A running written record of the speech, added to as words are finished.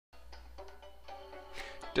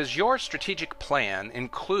Does your strategic plan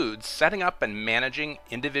include setting up and managing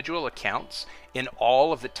individual accounts in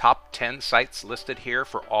all of the top 10 sites listed here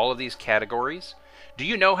for all of these categories? Do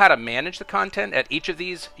you know how to manage the content at each of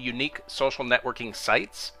these unique social networking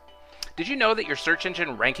sites? Did you know that your search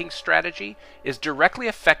engine ranking strategy is directly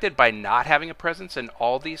affected by not having a presence in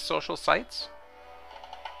all these social sites?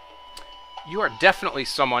 You are definitely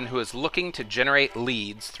someone who is looking to generate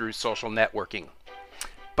leads through social networking.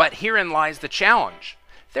 But herein lies the challenge.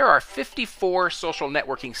 There are 54 social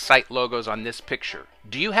networking site logos on this picture.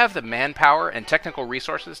 Do you have the manpower and technical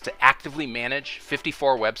resources to actively manage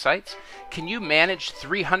 54 websites? Can you manage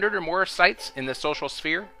 300 or more sites in the social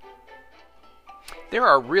sphere? There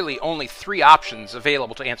are really only 3 options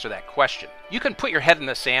available to answer that question. You can put your head in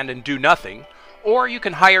the sand and do nothing, or you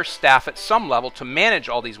can hire staff at some level to manage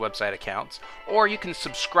all these website accounts, or you can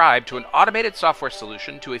subscribe to an automated software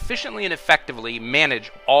solution to efficiently and effectively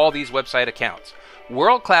manage all these website accounts.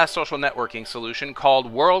 World-class social networking solution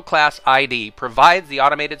called World Class ID provides the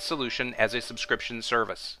automated solution as a subscription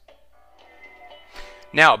service.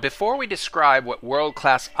 Now, before we describe what World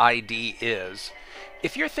Class ID is,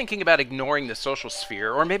 if you're thinking about ignoring the social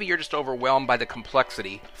sphere, or maybe you're just overwhelmed by the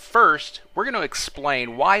complexity, first, we're going to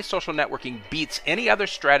explain why social networking beats any other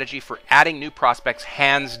strategy for adding new prospects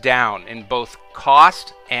hands down in both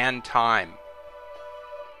cost and time.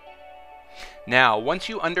 Now, once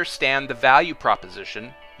you understand the value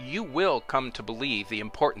proposition, you will come to believe the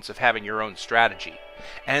importance of having your own strategy.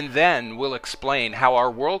 And then we'll explain how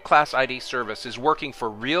our World Class ID service is working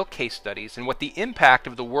for real case studies and what the impact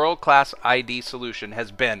of the World Class ID solution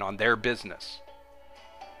has been on their business.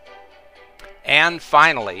 And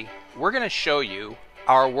finally, we're going to show you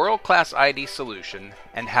our World Class ID solution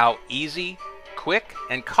and how easy, quick,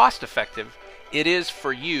 and cost-effective it is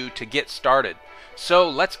for you to get started. So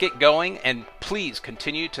let's get going, and please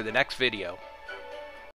continue to the next video.